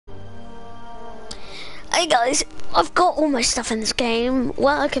Hey guys, I've got all my stuff in this game.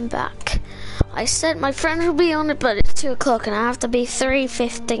 Welcome back. I said my friends will be on it, but it's 2 o'clock and I have to be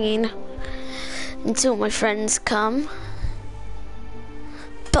 3:15 until my friends come.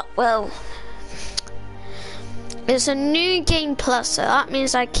 But well, it's a new game plus, so that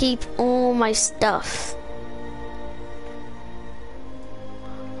means I keep all my stuff.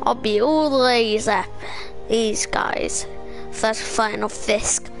 I'll be all the way up these guys. First fighting off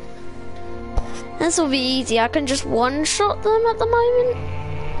Fisk. This will be easy. I can just one-shot them at the moment.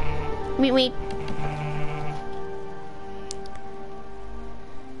 Meet.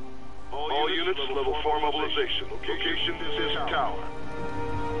 All units, level 4 mobilization. Location is this tower.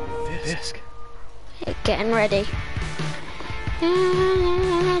 Fisk. Okay, getting ready.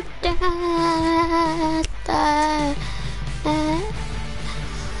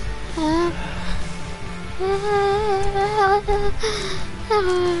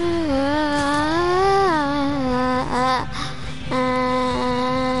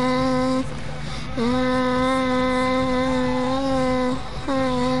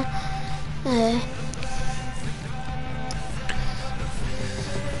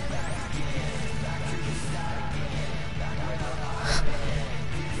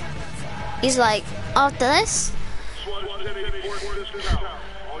 He's like, after this?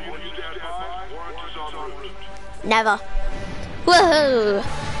 Never. Whoa!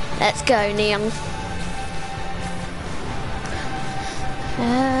 Let's go, Neon.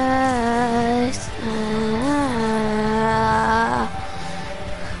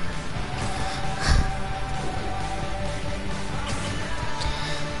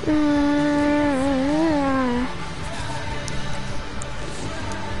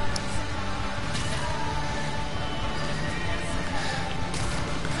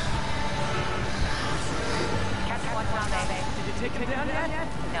 Take him down yet?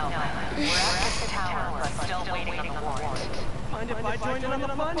 No. We're at the tower, but still waiting on the warrant. Mind if I join in on the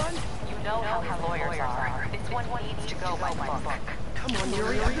fun? You know how lawyers are. This one needs to go by book. Come on,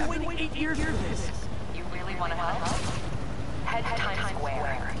 Yuri. I've been waiting 8 years for this. You really want to help? Head to Times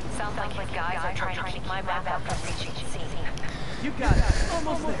Square. Sounds like his guys are trying to keep my backup from reaching the scene. You got it.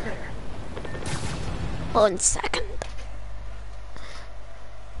 Almost there. 1 second.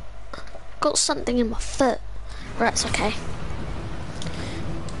 Got something in my foot. Right, it's okay.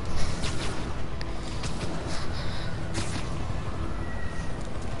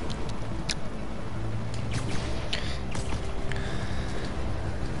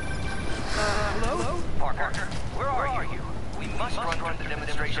 Hello? Parker, where are you? We must run through the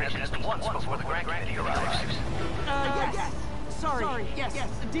demonstration at least once before the Grant Committee arrives. Yes. Sorry. Yes.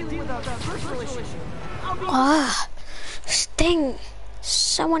 Dealing with a personal issue. Ah, Sting.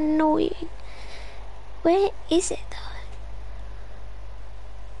 So annoying. Where is it though?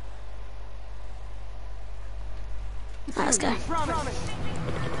 Let's go. Promise.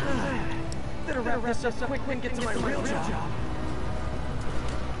 Better wrap this up quick and get to my real job.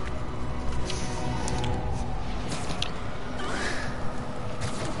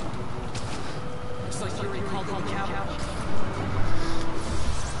 Looks like Yuri called on the Capitol.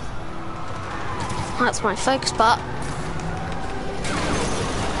 That's my focus part.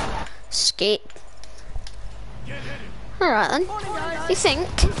 Skip. Alright then. You think?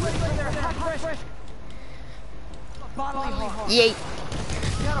 Yeet.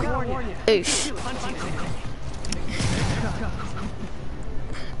 Oof.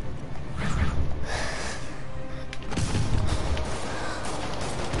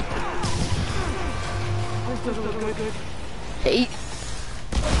 Yeet.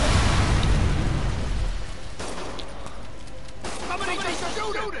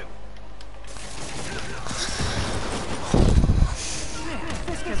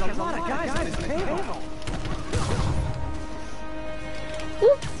 There's a lot of guys on his payroll.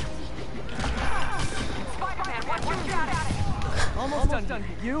 Almost done.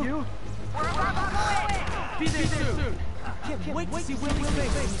 You? We're about on the way! Be there soon. Can't wait to see Willie's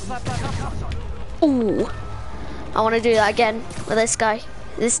face when you slap that cup on. Ooh. I want to do that again with this guy.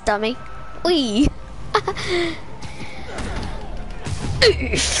 This dummy. Wee.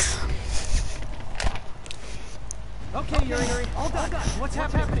 Oof. Okay, Yuri. All done. What's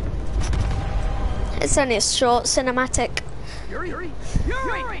happening? It's only a short cinematic. Yuri!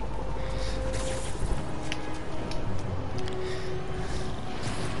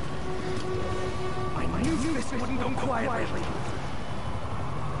 I knew this wouldn't go quietly.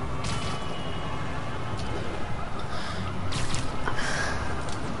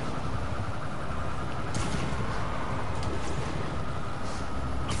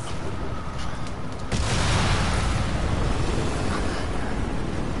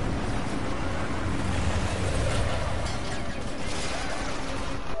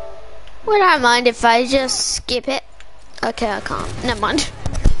 Would I mind if I just skip it? Okay, I can't. Never mind.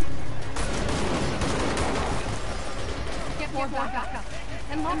 Get more backup.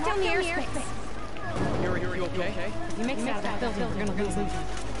 And lock down the airspace. You okay? If he makes it out of that building, we're gonna lose him.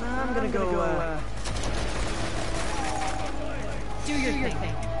 I'm gonna go, Do your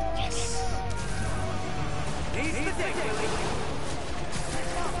thing.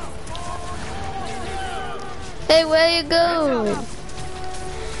 Hey, where you going?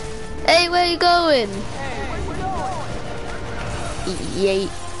 Hey, where you going?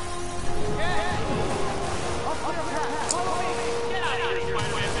 Yeet.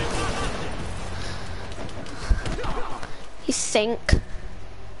 You think?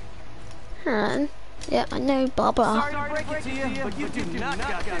 Alright. Yeah, I know, Baba. sorry to break it to you, but you do not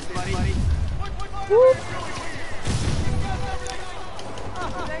got this, buddy. Whoop.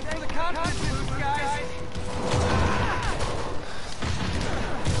 Thanks for the confidence boost, guys.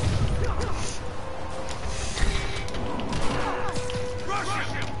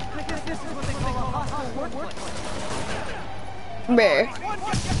 I guess this is what they call a hostile workplace. Meh.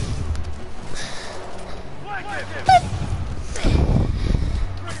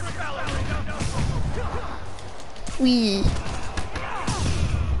 Wee.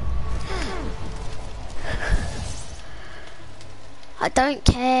 I don't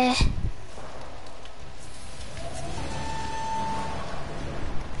care.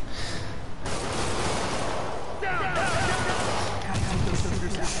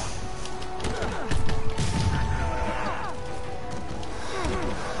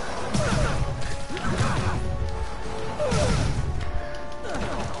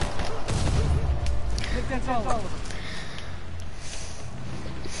 That's all of them.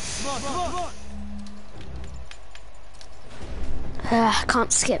 Come on. I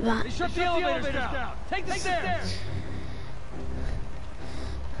can't skip that. They shut the elevators down. Take the stairs.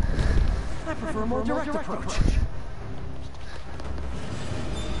 I prefer a more direct approach.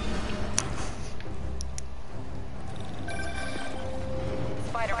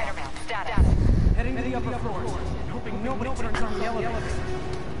 Spider-Man, status. Heading to the upper floors, hoping nobody turns on the elevator.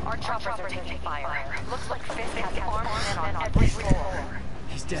 Our choppers are taking fire. Looks like Fisk has armed men on every floor.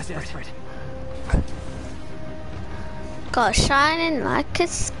 He's desperate. Got shining like a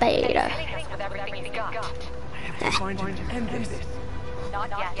spider. Hitting us with everything he's got. Find him and end this. Not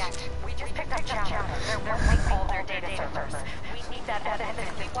yet. We just picked up channel. They're working all their data servers. We need that evidence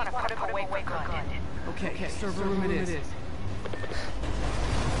if we want to put him away for good. Okay, server room it is.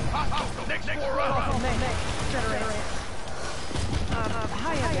 Next floor up.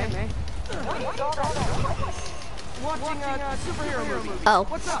 Hi, May. Watching a superhero movie. Oh,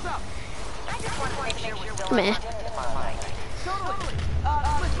 What's up? I just want to make sure we're still meh. Totally.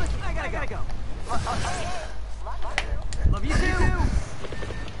 Listen, I gotta go. Love you too.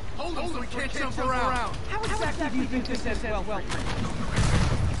 Hold on, we can't jump around. How exactly do you think this ends well?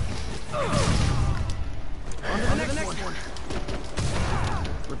 On to the next one.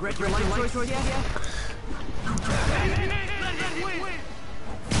 Regret your life choice yet?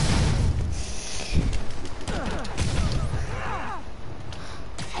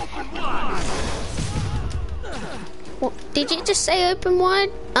 What, did you just say open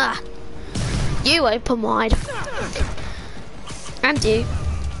wide? Ah, you open wide. And you.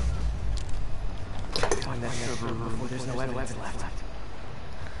 Find that server room before there's no evidence left.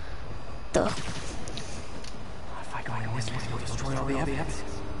 Duh. If I go in this way, we'll destroy all the evidence.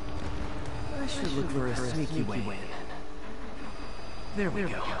 I should look for a sneaky way in. There we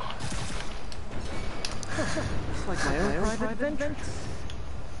go. It's like my own private vengeance.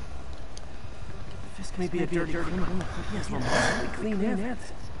 Fisk may be a dirty criminal, but he has remarkably clean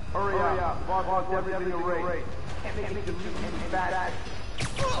evidence. Hurry up. Log everything erased. Can't make it to any bad.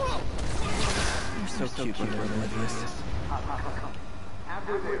 You're so cute, you're oblivious.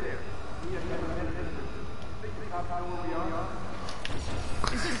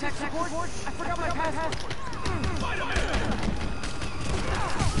 Is this tech support? I forgot my passport.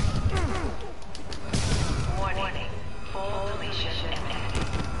 Warning. Full deletion imminent.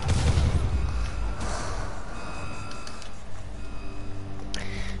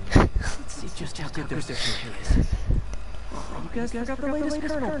 Let's see just how good their security is. Oh, you guys got the latest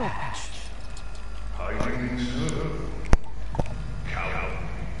kernel patch.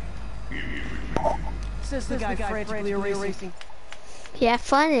 Says the guy frantically erasing. Yeah,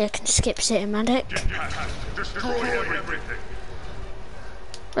 finally I can skip cinematic. Destroy everything.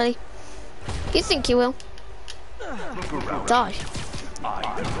 Really? You think you will? Die.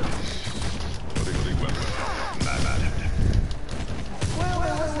 Well,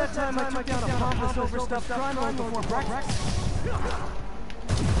 it was that time I took down a pompous, overstuffed crime lord before breakfast.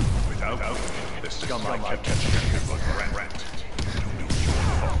 Without the scum I kept catching you like a rat.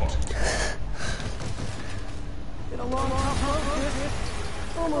 Been a long road,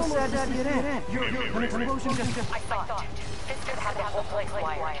 almost sad to see it end. Your explosion just... I thought. Fisker had the whole place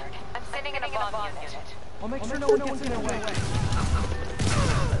wired. I'm sending in a bomb unit. I'll make sure no one gets in their way.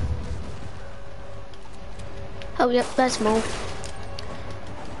 Oh, yep, there's more.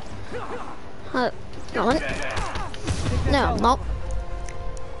 Oh, no. No, I'm not.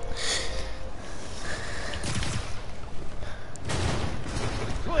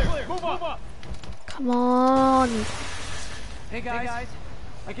 Clear, move up. Come on. Hey guys,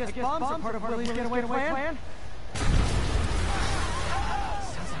 I guess bombs are part of Willie's getaway plan? Sounds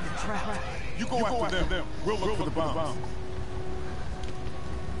like a trap. You go after them. We'll look for the bombs.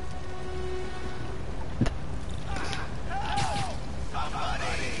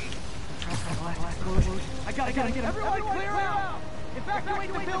 I gotta get him. Everyone clear out!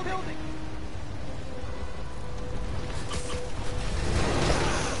 Evacuate the building!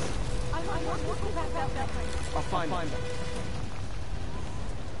 I'll find them.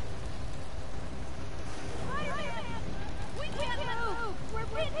 We can't move! We're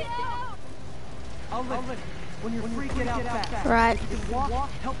pinned down! I'll let when you're free, get out fast. Right. You can walk,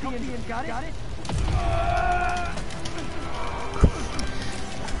 help the Indians. Got it?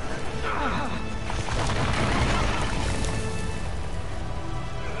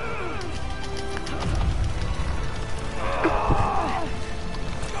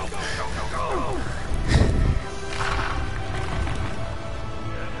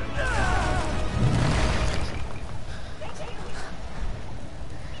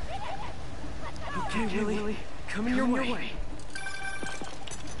 Okay, Willie. Coming your way.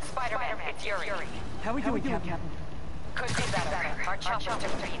 Spider-Man, it's Yuri. How we doing, Captain? Could be better. Our chopper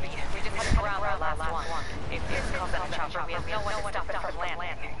took speed. We just had to ground our last one. If this comes out of chopper, we have no one to stop it from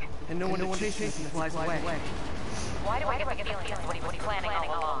landing. And no one to chase him and flies away. Why do I get the feeling that's what he was planning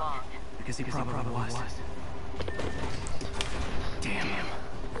all along? Because he probably was. Damn.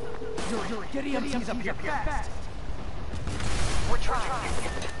 Yuri, get EMTs up here fast! We're trying.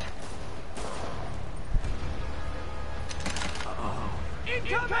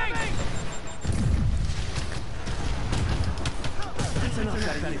 Incoming! That's enough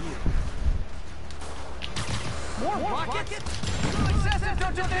out of you. More rockets? Excessive,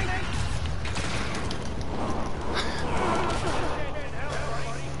 don't you think?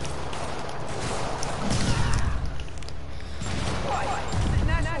 What?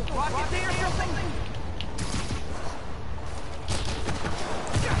 National Rocket Day or something?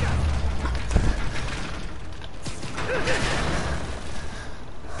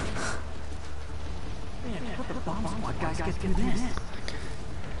 Man, what the bomb squad guys get in this?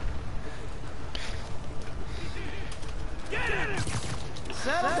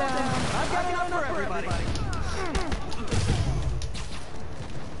 Settle down. I've got enough for everybody.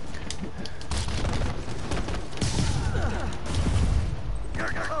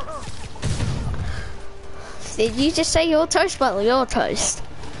 Did you just say your toast? Well, your toast.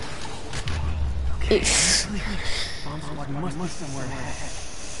 Oof. Bomb squad must be somewhere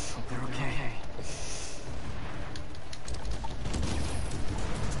ahead. Hope they're okay.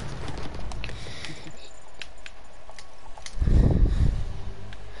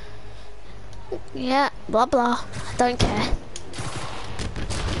 Yeah, blah blah. I don't care.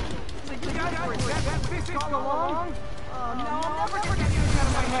 You guys were that fish all along? Oh no, I'll never get you out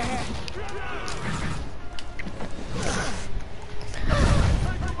of my head.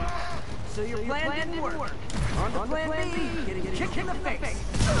 So your plan didn't work. On to plan B, getting kicked in the face.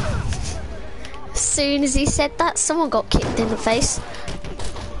 As soon as he said that, someone got kicked in the face.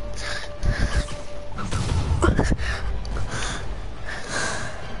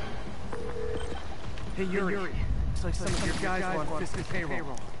 Hey Yuri, looks like some of your guys are on Fisker's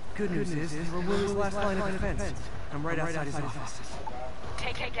payroll. Good news is, we're Willie's last line of defense. I'm right outside his office.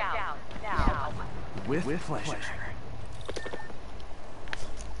 Take it down. Now. With pleasure.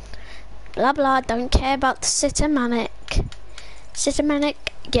 Blah blah, don't care about the Citymanic. Citymanic,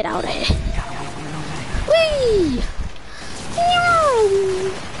 get out of here. Whee!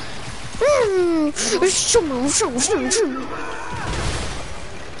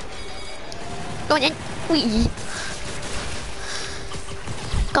 Go on then. Whee!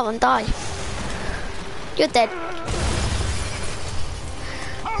 Go on, die. You're dead.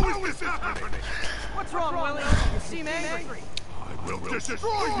 How is this happening? What's wrong, Willie? You seem angry. I will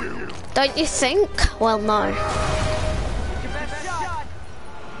destroy you. Don't you think? Well, no. Your best shot.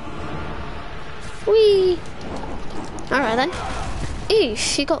 Whee! Alright then. Ew,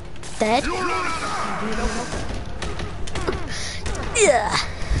 she got dead. You're out of Yeah.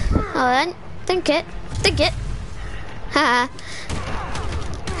 Oh, then. Think it. Think it. Haha.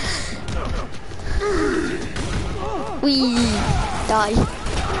 We die.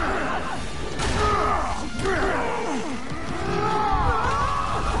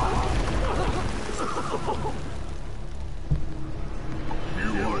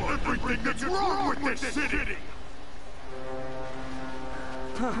 You are everything that's wrong with this city!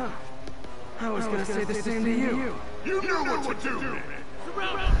 I was gonna say the same to you. You know what to do, man!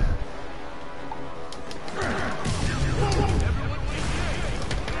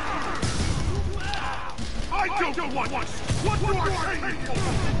 I don't want this! What do I pay you for?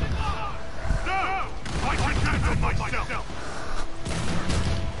 No! I can handle myself!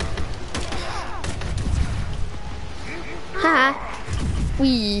 Ha!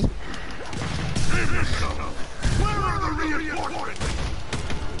 We. Where are the reinforcements?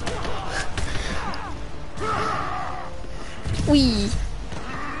 We.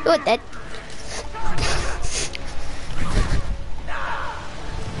 You're dead.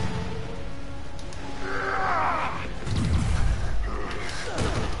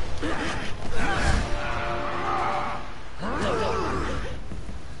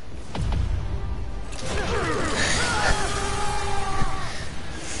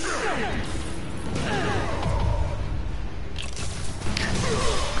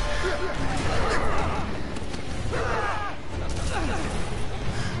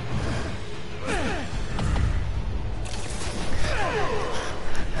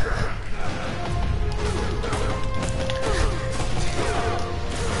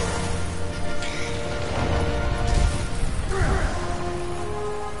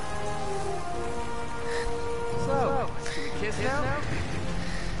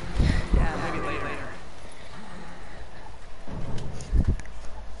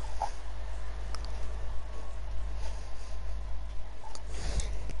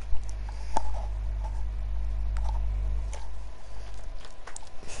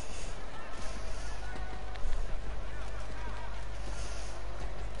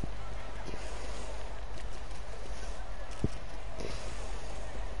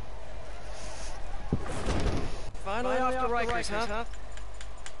 Finally off to Rikers, huh?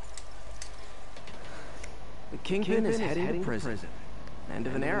 The Kingpin is heading to prison. End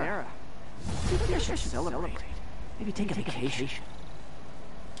of an era. Maybe I should celebrate. Maybe take a vacation.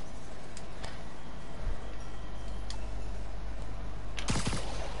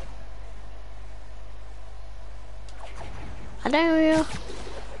 I know.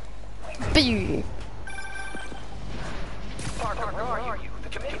 Boo. Parker, where are you? The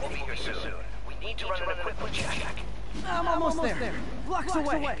committee will be here soon. We need to run an equipment check. I'm almost there. Blocks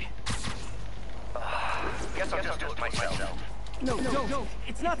away. Guess I'll just do it myself. No, don't.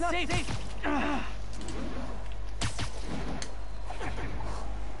 It's not safe. Gotta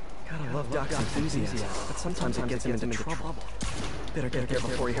love Doc's enthusiasm, but sometimes it gets him into trouble. Better get there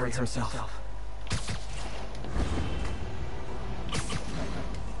before he hurts himself.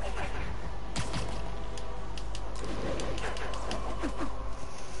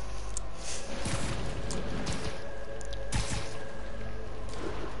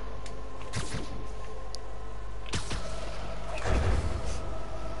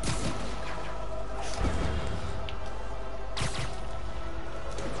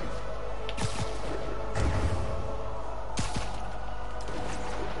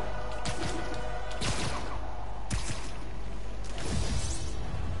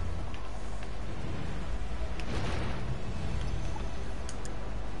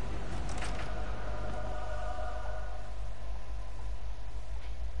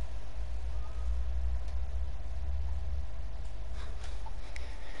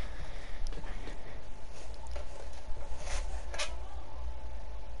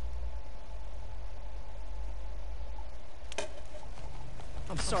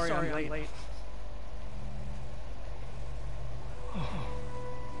 I'm sorry I'm late. You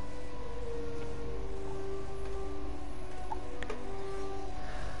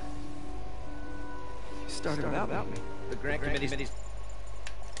started without me. The Grant Committee's...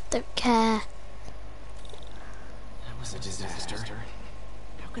 Don't care. That was a disaster.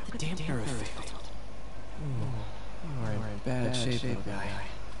 How could the dampener have failed? You are in bad shape, little guy.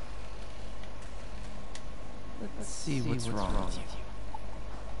 Let's see what's wrong with you.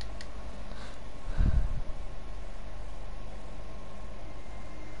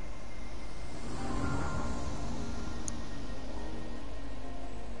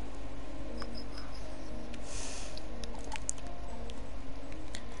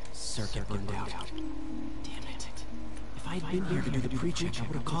 Circuit burned out. Damn it. If I'd been here to do the pre-check, I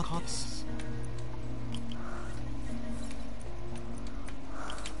would have caught this.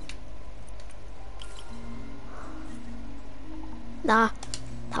 Nah,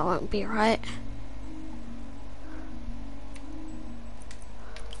 that won't be right.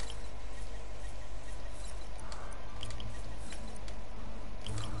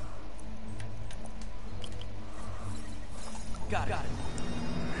 Got it.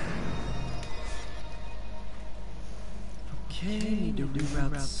 Okay, need to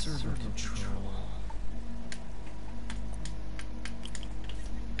reroute server control.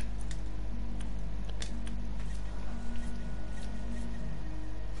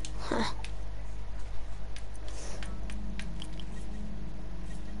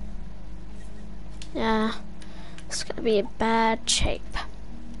 Yeah, it's gonna be a bad shape.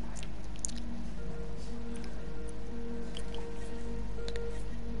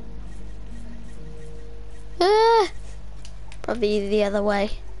 Probably the other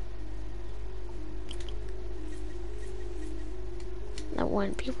way. That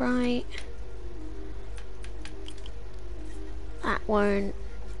won't be right. That won't.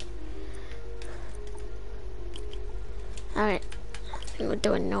 Alright, I think we're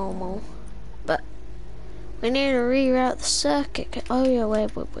doing normal. But we need to reroute the circuit. Oh yeah,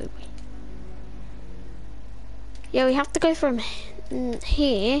 wait. Yeah, we have to go from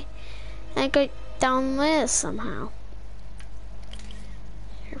here and go down there somehow.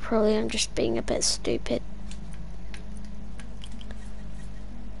 Probably I'm just being a bit stupid.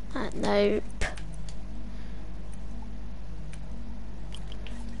 Nope.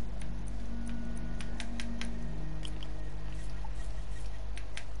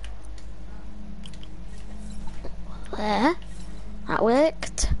 There. That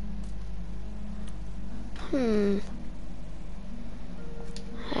worked. Alright.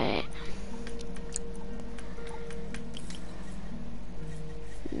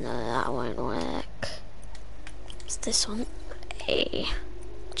 No, that won't work. It's this one. A.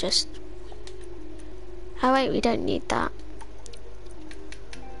 Just. Oh wait, we don't need that.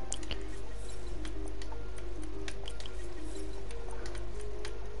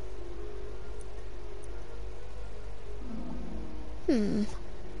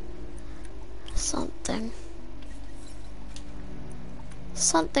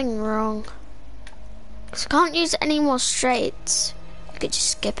 Something wrong. 'Cause I can't use any more straights. You could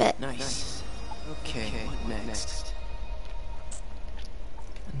just skip it. Nice. Okay, what next?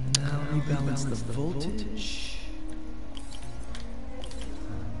 And now rebalance the voltage.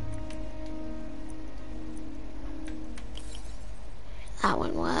 That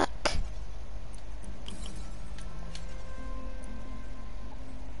won't work.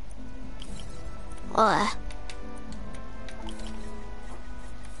 There.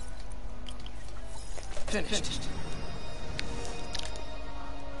 Finished.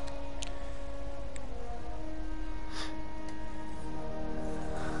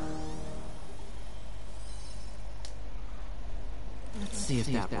 Let's see if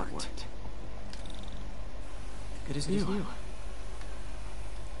that worked. Good as new.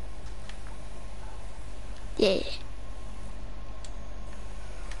 Yeah.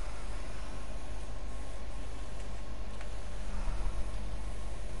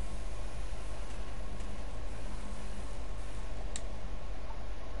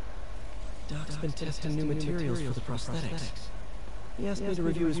 Doc's been testing new materials for the prosthetics. He asked me to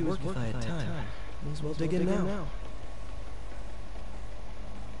review his work if I had time. May as well dig in now.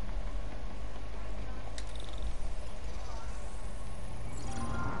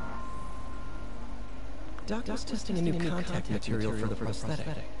 Doc was testing a new contact material for the prosthetic.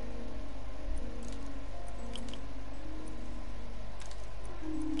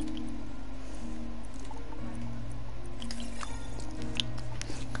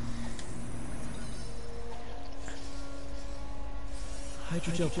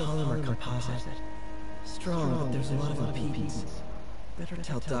 Hydrogel polymer composite. Strong, but there's a lot of impedance. Better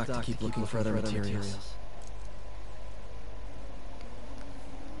tell Doc to keep looking for other materials.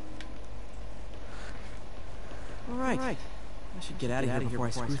 Alright, I should get out of here before I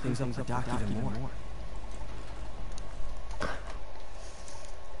screw things up for Doc even more.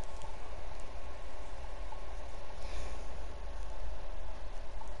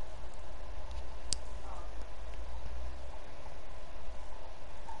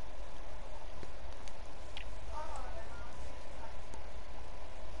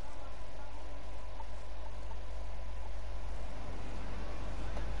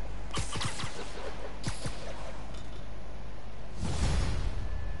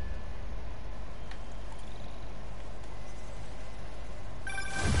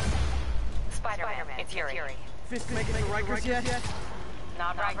 Spider-Man, it's Yuri. Fisk making it to Rikers yet?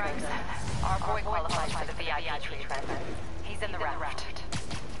 Not Rikers. Our boy qualifies for the VIP treatment. He's in the raft.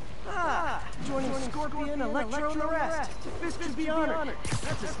 Ah, joining Scorpion, Electro, and the rest. Fisk should be honored.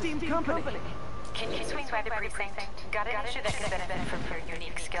 That's a steamed company. Can you swing by the precinct? Got an issue that could benefit from your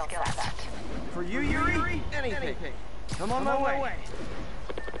unique skill set. For you, Yuri, anything. I'm on my way.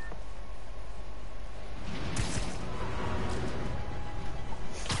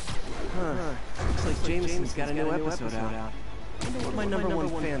 Looks like Jameson's got a new episode out. I wonder what my number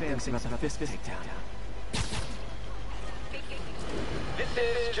one fan thinks about the Fisk takedown. This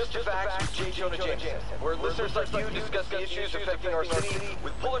is Just Facts with J. Jonah Jameson, where listeners like you discuss the issues affecting our city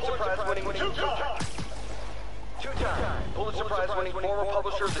with Pulitzer Prize-winning two-time Pulitzer Prize-winning former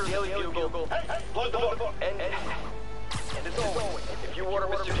publisher of the Daily Bugle, and as always, if you order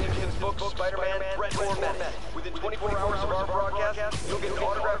Mr. Jameson's book, Spider-Man, Threat or Menace, within 24 hours of our broadcast, you'll get an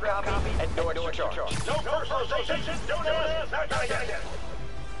autographed copy at no extra charge. No personal association, don't ask, not gonna get it.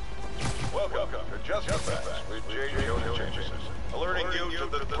 Welcome to Just Facts with J. Jonah Jameson, alerting you to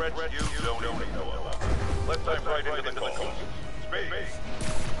the threats you don't even know about. Let's dive right into the call. Speak.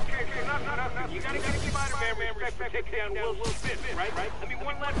 Okay, enough. You gotta keep Spider-Man respect for taking down Will Fisk, right? I mean,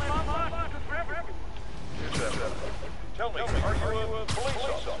 one last bomb, forever. Tell me, are you a police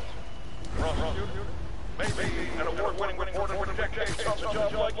officer? Prosecutor? Maybe an award-winning reporter with decades on the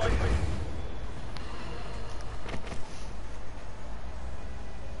job like me?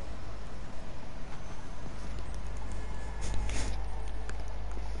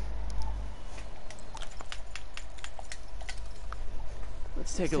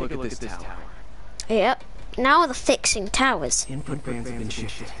 Let's take a look at this tower. Yep. Now they're fixing towers. Input bands have been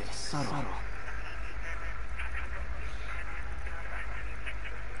shifted. Subtle.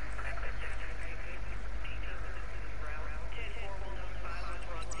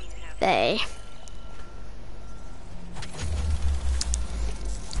 They.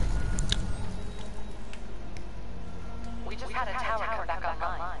 We just had a tower come back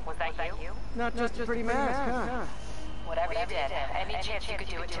online. Was that you? Not just a pretty mask, huh? Whatever you did, any chance you could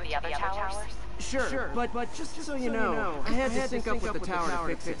do it to the other towers? Sure, but just so you know, I had to sync up with the tower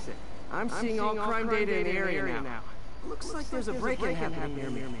to fix it. I'm seeing all crime data in the area now. Looks like there's a break-in happening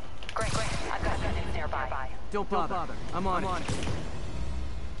near me. Great. I've got units nearby. Don't bother. I'm on it.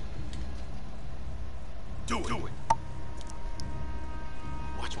 Do it.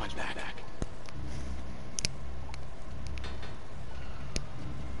 Watch my back.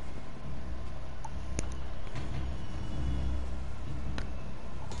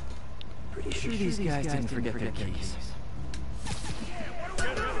 Pretty sure these guys didn't forget their keys.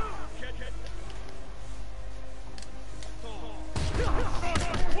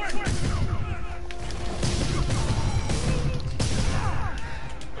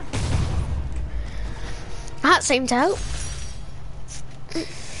 That seemed to help.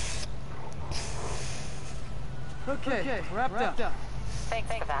 Okay, wrapped up. Thanks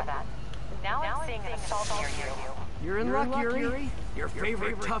for that. Now I'm seeing an assault near you. You're in luck, Yuri. Your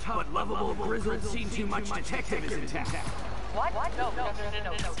favorite tough but lovable grizzled seen too much detective is in town. What? No.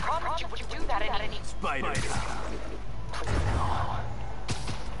 Promise you would do that at any... Spider.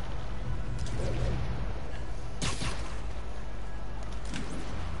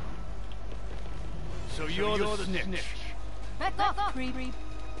 So you're the snitch. Back off, creep.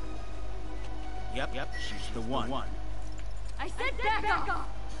 Yep, she's the one. I said back off.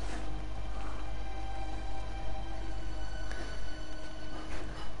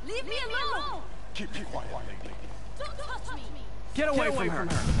 Leave me alone. Keep quiet, lady. Don't touch me. Get away from her.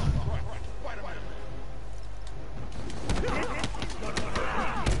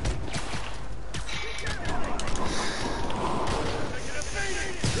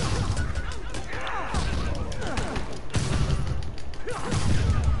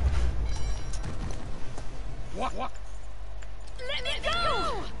 What? Let me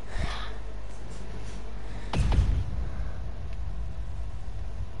go.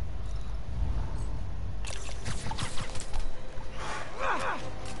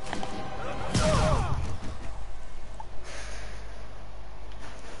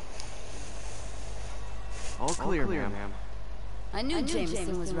 All clear, ma'am. I knew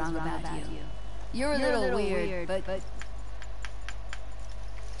Jameson was wrong about you. You're a little weird, but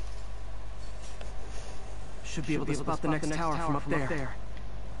Should be able to spot the next tower from up there.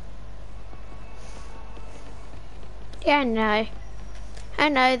 Yeah, I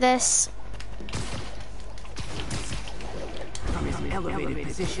know this. From his elevated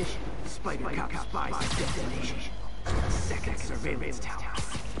position, Spider Cop spies his destination. Second surveillance tower.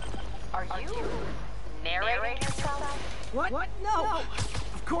 Are you narrating yourself? What? No!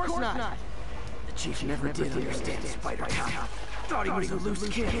 Of course not! The Chief never did understand Spider Cop. Thought he was a loose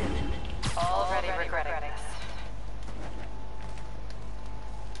cannon. Already regretting this.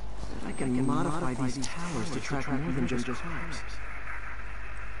 I can modify these towers to track more than just cars.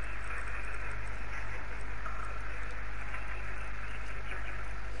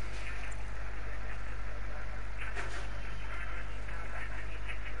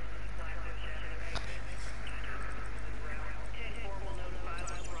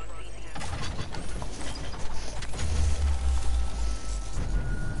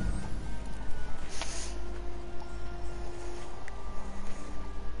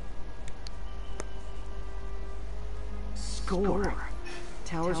 Score.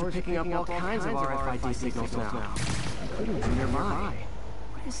 Towers are picking up all kinds of RFID signals now, including from nearby.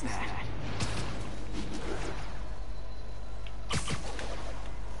 What is that?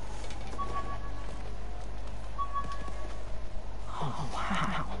 Oh,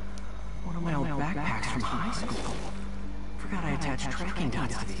 wow. One of my old backpacks from high school. Forgot I attached tracking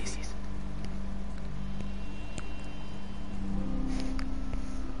dots to these.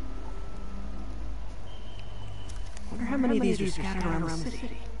 Wonder how many of these are scattered around the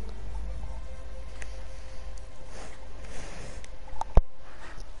city.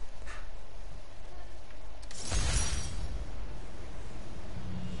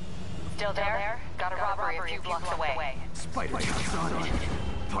 Still there? Got a robbery a few blocks away. Spider Cop's on it.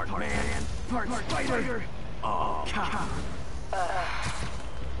 Part man, part spider. Oh, cop.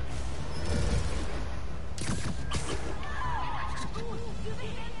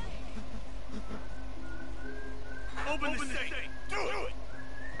 Open the safe! Do it!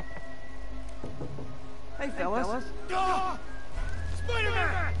 Hey, fellas.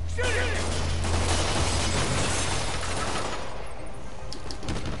 Spider-Man! Shoot it!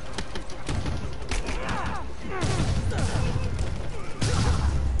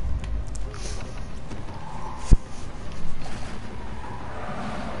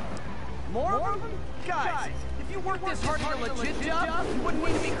 More of them? Guys, if you worked this hard at a legit job, you wouldn't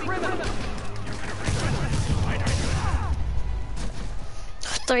need to be criminal.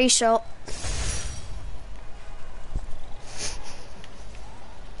 3 shot.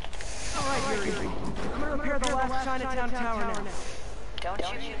 All right, Yuri. I'm gonna repair the last Chinatown tower now. Don't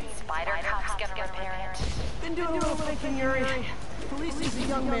you mean Spider Cop's gonna repair it? Been doing a little thinking, Yuri. Police is a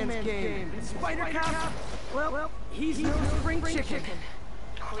young man's game. Spider Cop, well, he's no spring chicken.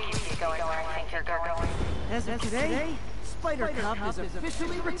 Please be going where I think you're going. As of today, Spider Cop is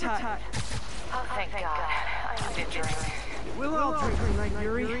officially retired. Oh, thank God. I need a drink. We'll all drink tonight,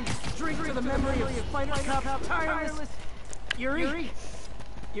 Yuri. Drink to the memory of Spider Cop's tireless... Yuri?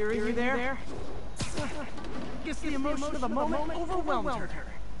 Yuri, you there? Guess the emotion of the moment overwhelmed her.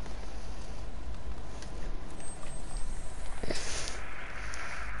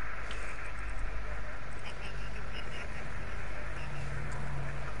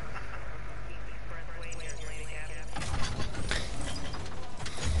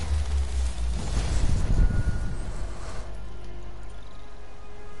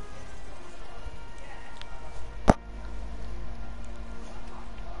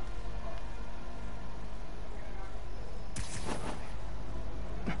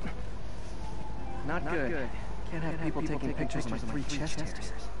 Not good. Can't have people taking pictures of my 3 chest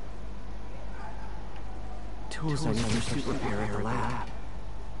hairs. Tools I need for suit repair at the lab.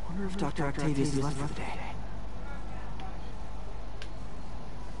 Wonder if Dr. Octavius is left for the day.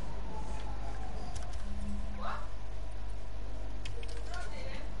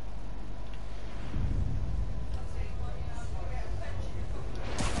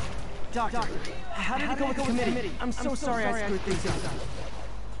 Doctor, how did it go with the committee? I'm so sorry I screwed things up.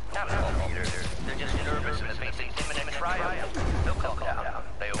 Not at all, Peter. They're just nervous and facing imminent triumph. They'll calm down.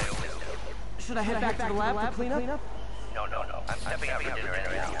 They always do. Should I head back to the lab to clean up? No. I'm stepping out for dinner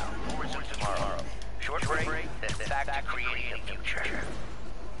anyhow. We'll resume tomorrow. Short break, then back to creating the future.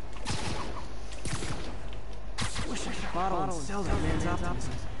 Wish I could bottle and sell that man's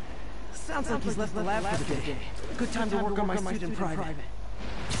optimism. Sounds like he's left the lab for the day. Good time to work on my suit in private.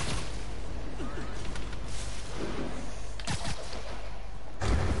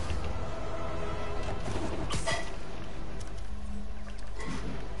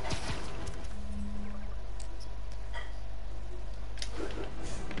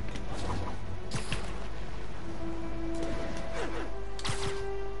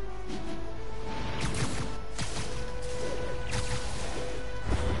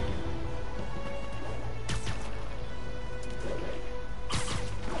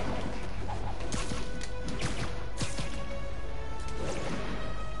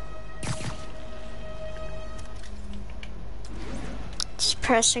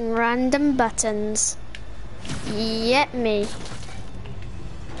 Pressing random buttons. Yep, me.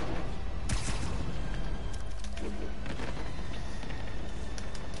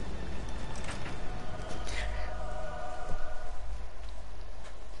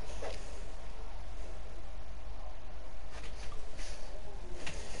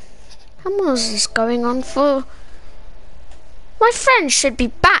 How long is this going on for? My friend should be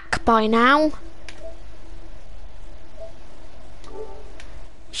back by now.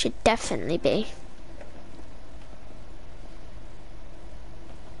 Should definitely be.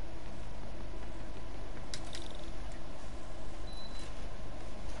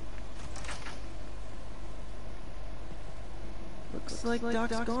 Looks like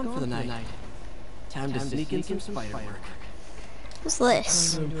Doc's gone for the night. Time to sneak in some spider work. What's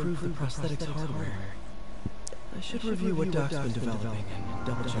this? Time to improve the prosthetics hardware. I should review what Doc's been developing and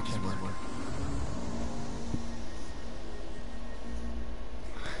double check his work.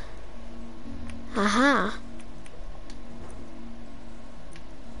 Aha.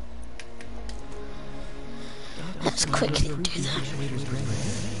 Let's quickly do that.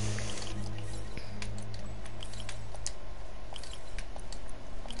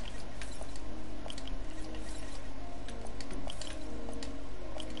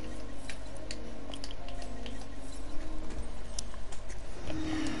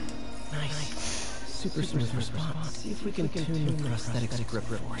 Nice. Super smooth response. See if we can tune the prosthetics grip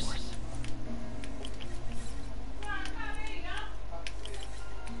force.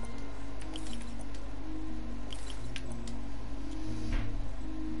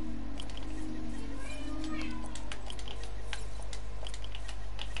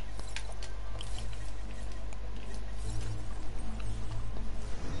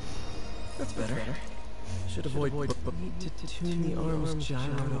 That's better. Should avoid need to tune the arm's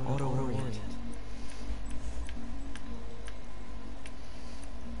gyro to auto-orient.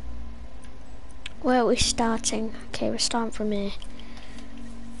 Where are we starting? Okay, we're starting from here.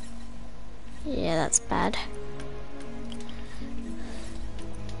 Yeah, that's bad.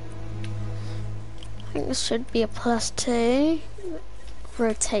 I think this should be a +2.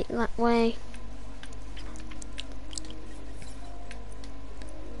 Rotate that way.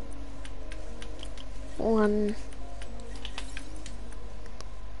 One.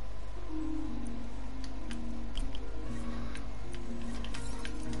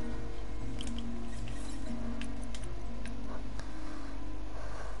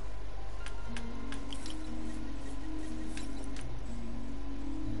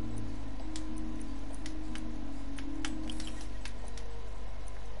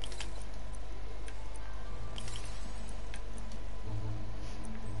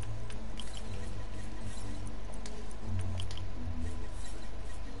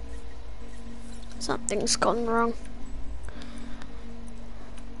 Something's gone wrong.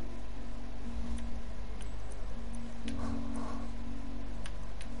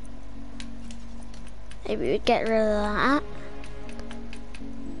 Maybe we get rid of that.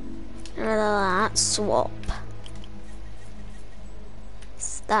 Get rid of that. Swap.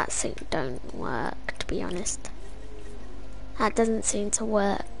 That sync don't work, to be honest. That doesn't seem to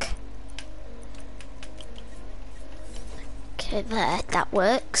work. Okay, there. That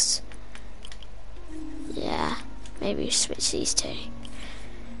works. Yeah, maybe switch these two.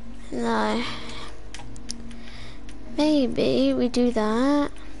 No. Maybe we do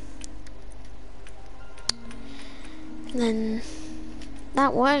that. And then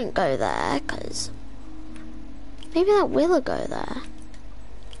that won't go there, because maybe that will go there.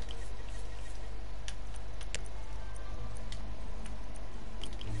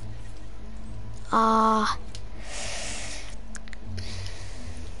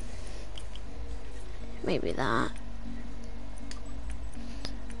 Maybe that.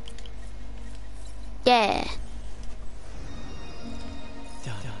 Yeah.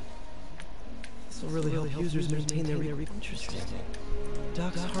 Done. This will really help users maintain their interesting.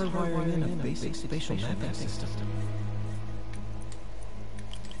 Doc's hardwiring in a basic spatial mapping system.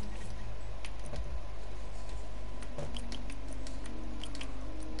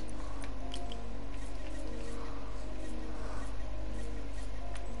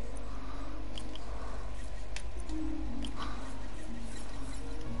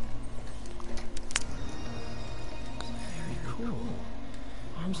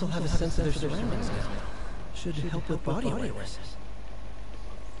 Arms will have a sense of their surroundings now. Should help with body awareness.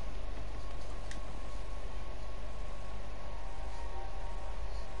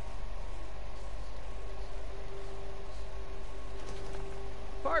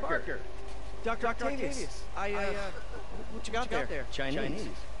 Parker! Dr. Octavius, what you got there? Chinese.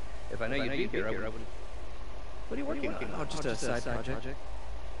 If I know you'd be here, I would. What are you working on? Oh, just a side project.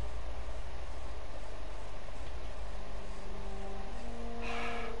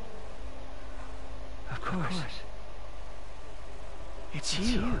 Of course. It's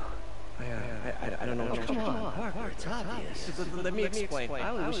you. I don't know what you're talking about. Parker, it's obvious. Let me explain. I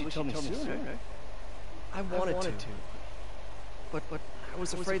only wish you told me sooner. I wanted to. But I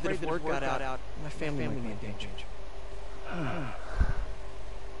was afraid that if word got out, my family might be in danger.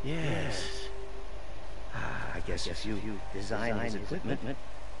 Yes. I guess if you design his equipment,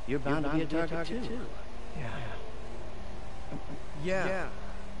 you're bound to be a target too. Yeah.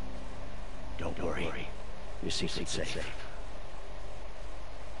 Don't worry. Your secret's safe.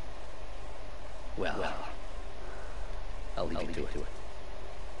 Well, I'll leave you to it.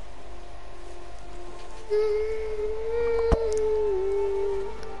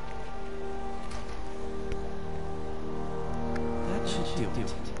 That should do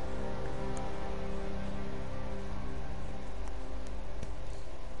it.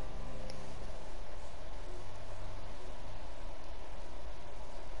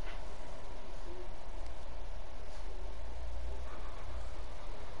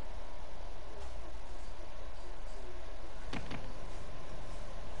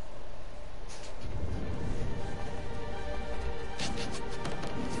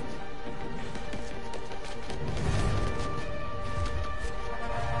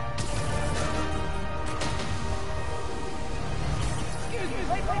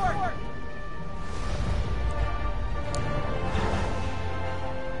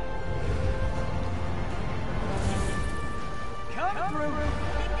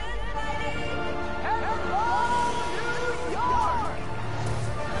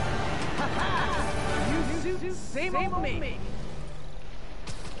 Same old me.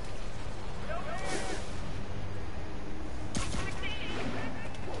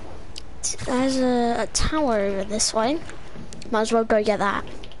 There's a tower over this way. Might as well go get that.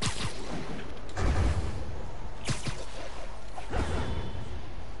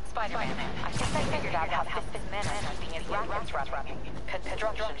 Spider-Man, I think I figured out how this man is using his rackets running.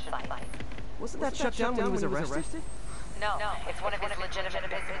 Construction site. Wasn't that shut down when he was arrested? No, it's one of his legitimate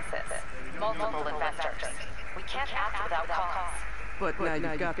businesses. Multiple investors. We can't act without cause. But now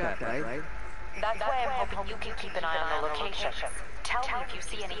you've got that, right? That's why I'm hoping you can keep an eye on the locations. Tell me if you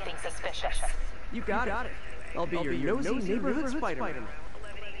see anything suspicious. You got it. I'll be your nosy neighborhood Spider-Man.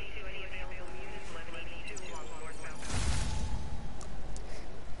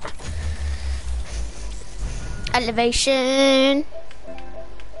 Elevation.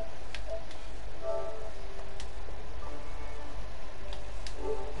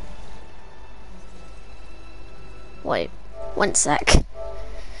 Wait, one sec.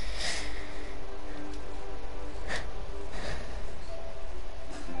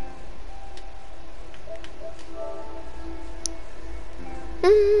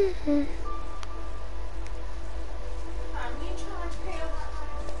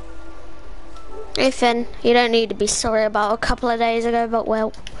 Ethan, you don't need to be sorry about a couple of days ago, but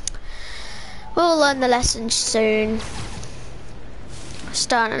we'll learn the lesson soon.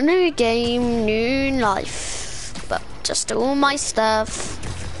 Start a new game, new life, but just do all my stuff.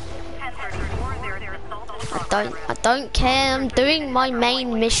 I don't care. I'm doing my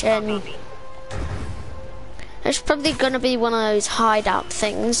main mission. It's probably gonna be one of those hideout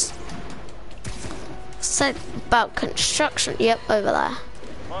things. Said about construction. Yep, over there.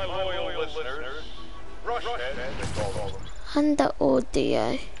 My loyal listeners, Rushhead, they call them. Under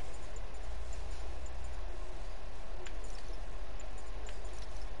audio.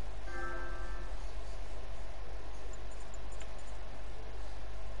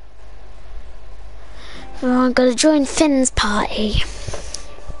 Well, I'm gonna join Finn's party.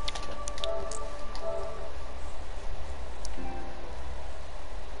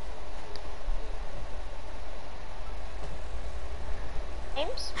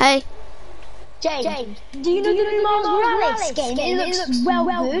 Hey. James, do you know the new Miles Morales game? It looks well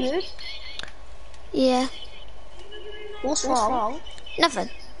good. Yeah. What's wrong? Nothing.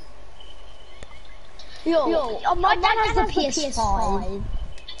 Yo, my dad has the PS5.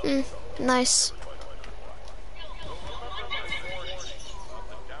 Nice.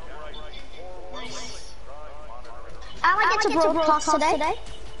 And I get to broadcast today.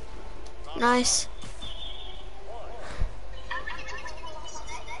 Nice.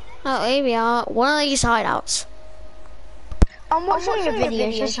 Oh, here we are. One of these hideouts. I'm watching your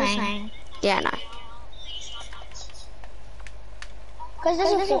videos, you're saying. Yeah, no. Because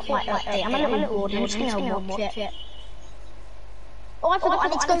there's a Fortnite update. I'm a little bored. I'm just gonna watch it. Oh, I forgot. I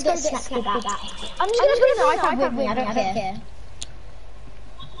need to go get snacks with that. I'm just gonna bring the iPad with me. I don't care.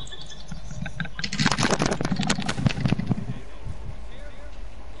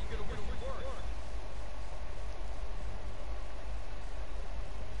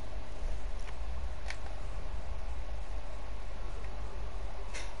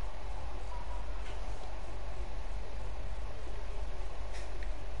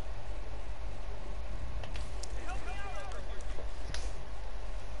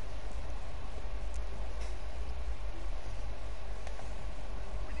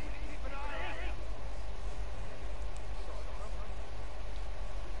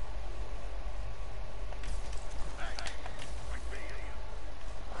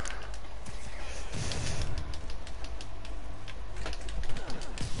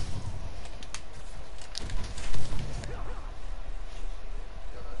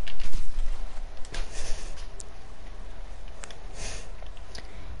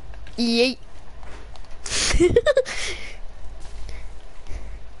 Yeet.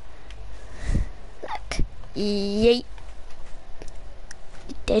 Look. Yeet.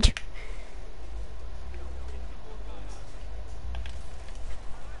 Dead.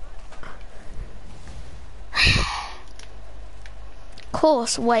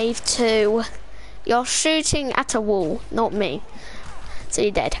 Course wave 2. You're shooting at a wall, not me. So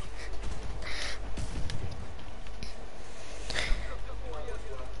you're dead.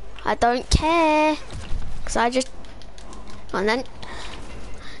 I don't care. Cause I just... And then...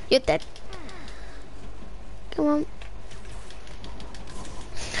 You're dead. Come on.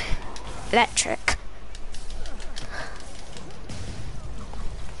 Electric.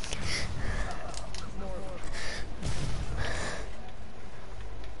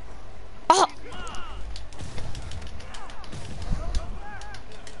 Oh!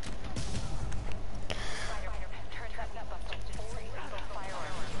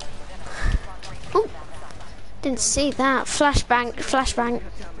 Oh! Didn't see that. Flashbang, flashbang.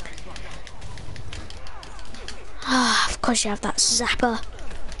 Ah, of course you have that zapper.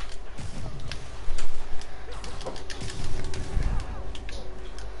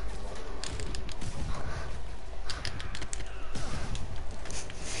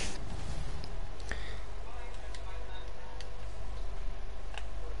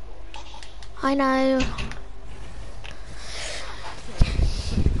 I know.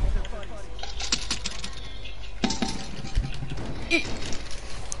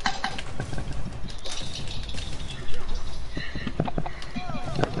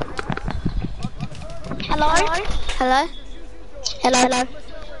 Hello? Hello? Hello?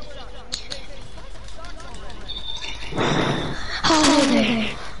 Oh,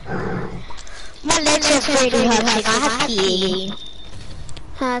 my legs are really hurting. I have to.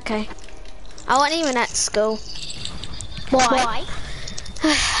 Okay. I wasn't even at school. Why?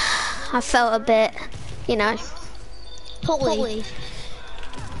 I felt a bit, you know. Poorly.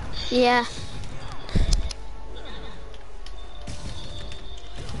 Yeah.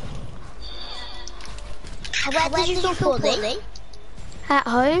 Where did you feel poorly? At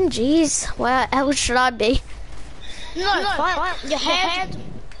home? Jeez. Where else should I be? No, fine. Your head.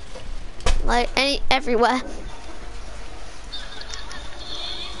 Like, everywhere.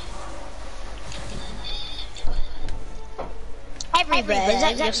 Everywhere, is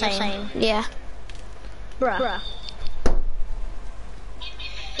that what you're saying? Yeah. Bruh.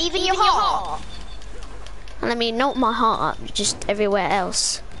 Even your heart? And I mean, not my heart, just everywhere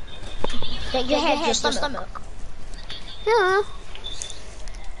else. Like your head, your stomach. Yeah.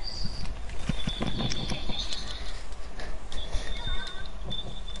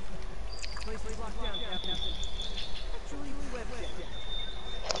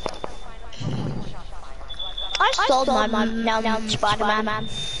 I sold my now Spider-Man.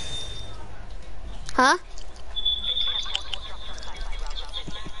 Huh?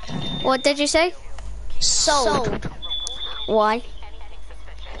 What did you say? Sold. Why?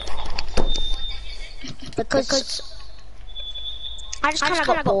 Because I just kind of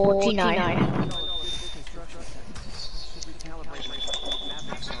got bored, you know.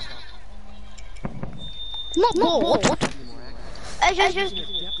 Not bored. I just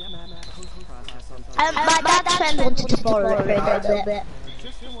my dad's friend wanted to borrow it for a little bit.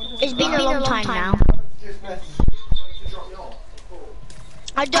 It's been a long time now.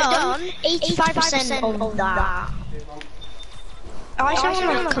 I done 85% of that. I just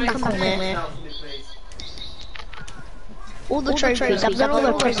want to come back on it. All the trophies, I've done all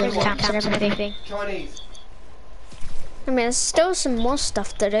the prison camps and everything. I mean, there's still some more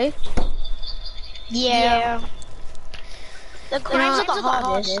stuff to do. Yeah. The crimes are the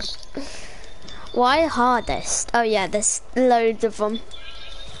hardest. Why hardest? Oh yeah, there's loads of them.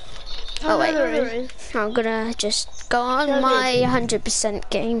 Oh wait, I'm gonna just go on my 100%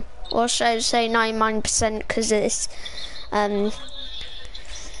 game. Or should I say 99% because it's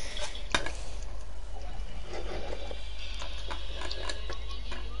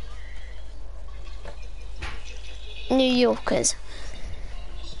New Yorkers.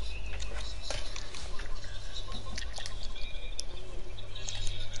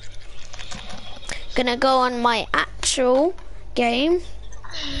 Gonna go on my actual game.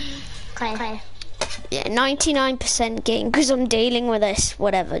 Okay. Yeah, 99% game because I'm dealing with this.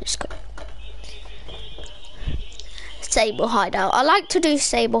 Whatever, just go. Sable hideout. I like to do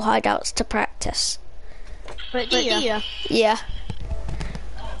sable hideouts to practice. But do you? Yeah.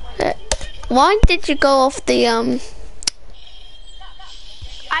 Why did you go off the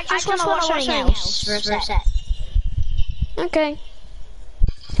I just want to watch something else for a sec. Okay.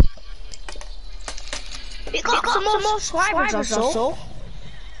 We got some more subscribers, I saw.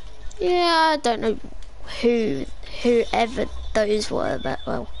 Yeah, I don't know whoever those were, but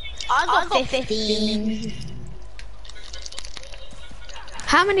well. I got 15.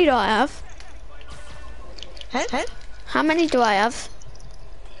 How many do I have? Huh? How many do I have?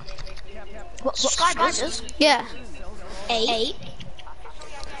 What subscribers? Yeah. 8.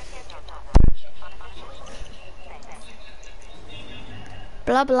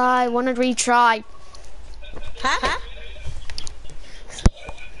 Blah blah, I want to retry. Huh?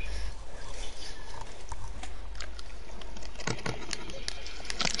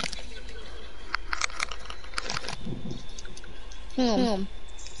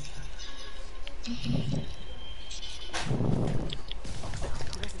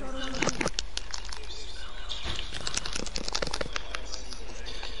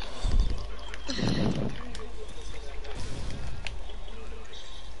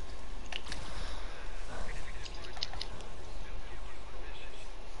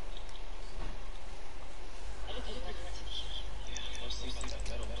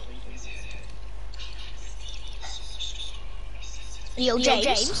 Yo,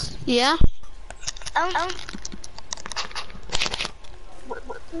 James. Yeah.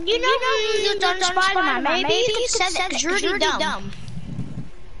 You know you've done Spider-Man. Maybe you could say that because you're really dumb.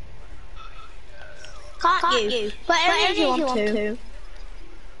 Can't you? But if you want to.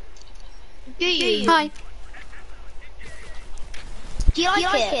 Do you? Hi. Do you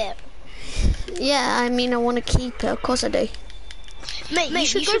like it? Yeah, I mean I want to keep it. Of course I do. Mate, you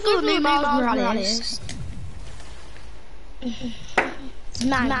should go for new Miles Morales.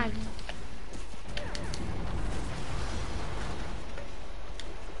 Man.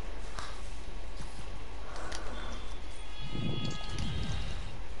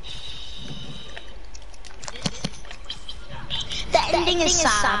 The ending is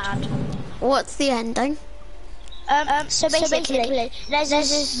sad. What's the ending? So basically, there's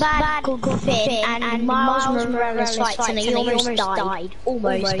this bad called Finn, and Miles Morales fights, and he almost died.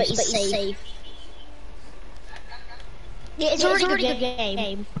 Almost, but he's safe. Yeah, it's already a good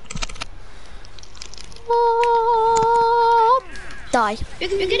game. Die. You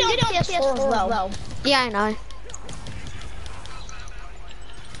can get it on PS4 as well. Yeah, I know.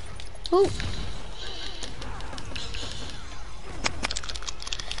 Ooh.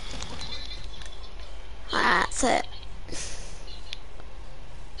 That's it.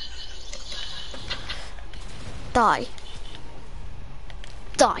 Die.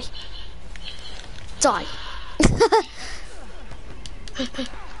 Die. Die.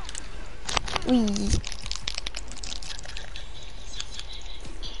 Wee.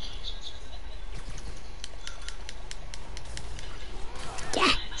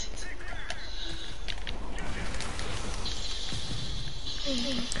 Yeah.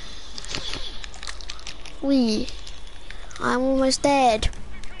 Wee. I'm almost dead.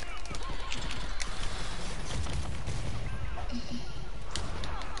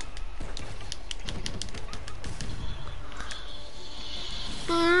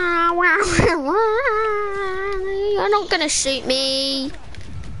 You're not gonna shoot me.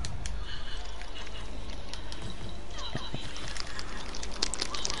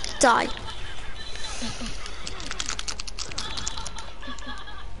 Die.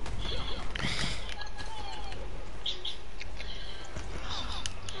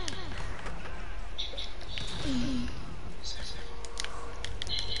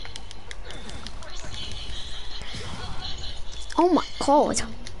 Oh my god.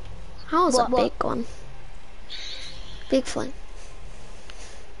 That was a big one. Big one.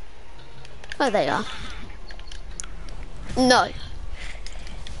 Oh, they are. No.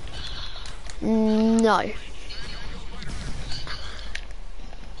 No.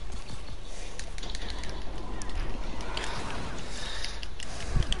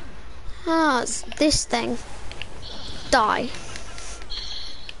 Ah, it's this thing. Die.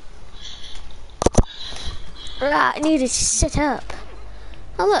 I needed to sit up.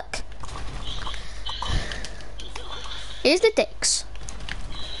 Oh, look. Here's the dicks.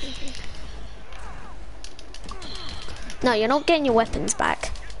 No, you're not getting your weapons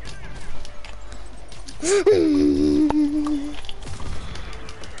back.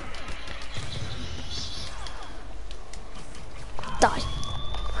 Die.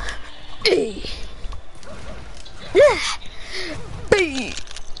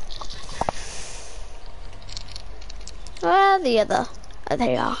 Where are the other? Oh,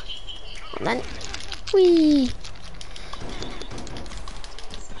 there you are. And then, whee.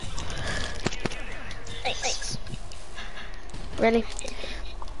 Thanks. Really?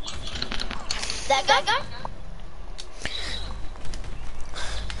 That guy?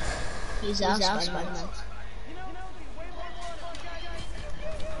 He's our Spider-Man.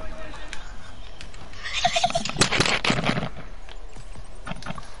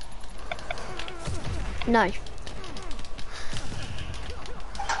 No.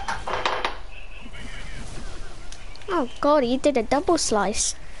 Oh god, he did a double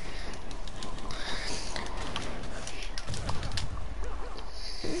slice.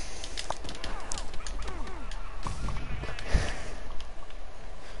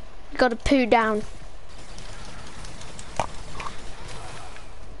 You gotta poo down.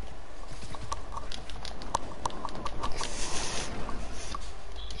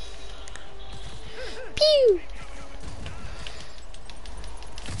 Pew!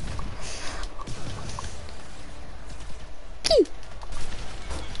 Pew!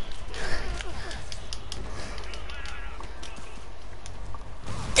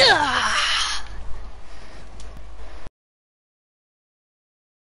 Ah!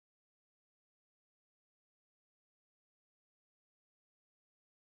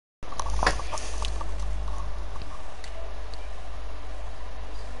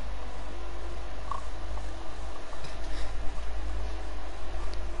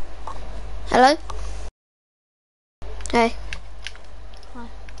 Hello? Hey. Hi.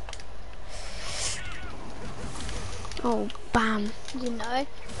 Oh, bam. You know?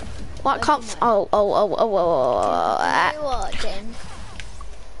 What can't... Oh. You know what, James?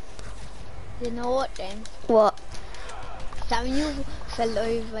 You know what, James? What? Samuel fell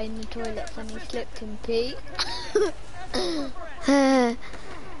over in the toilet when he slipped and pee.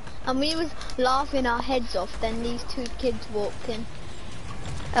 And we was laughing our heads off, then these two kids walked in.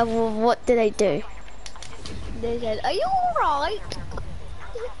 Well, what did they do? They said, "Are you alright?"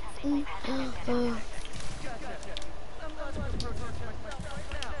 It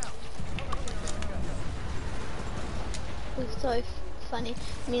was so funny.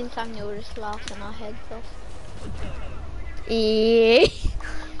 Me and Samuel were just laughing our heads off. Yeah.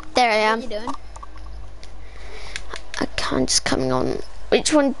 There I am. What are you doing? I'm just coming on.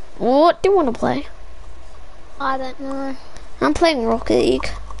 Which one? What do you want to play? I don't know. I'm playing Rocket League.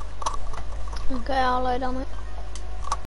 Okay, I'll load on it.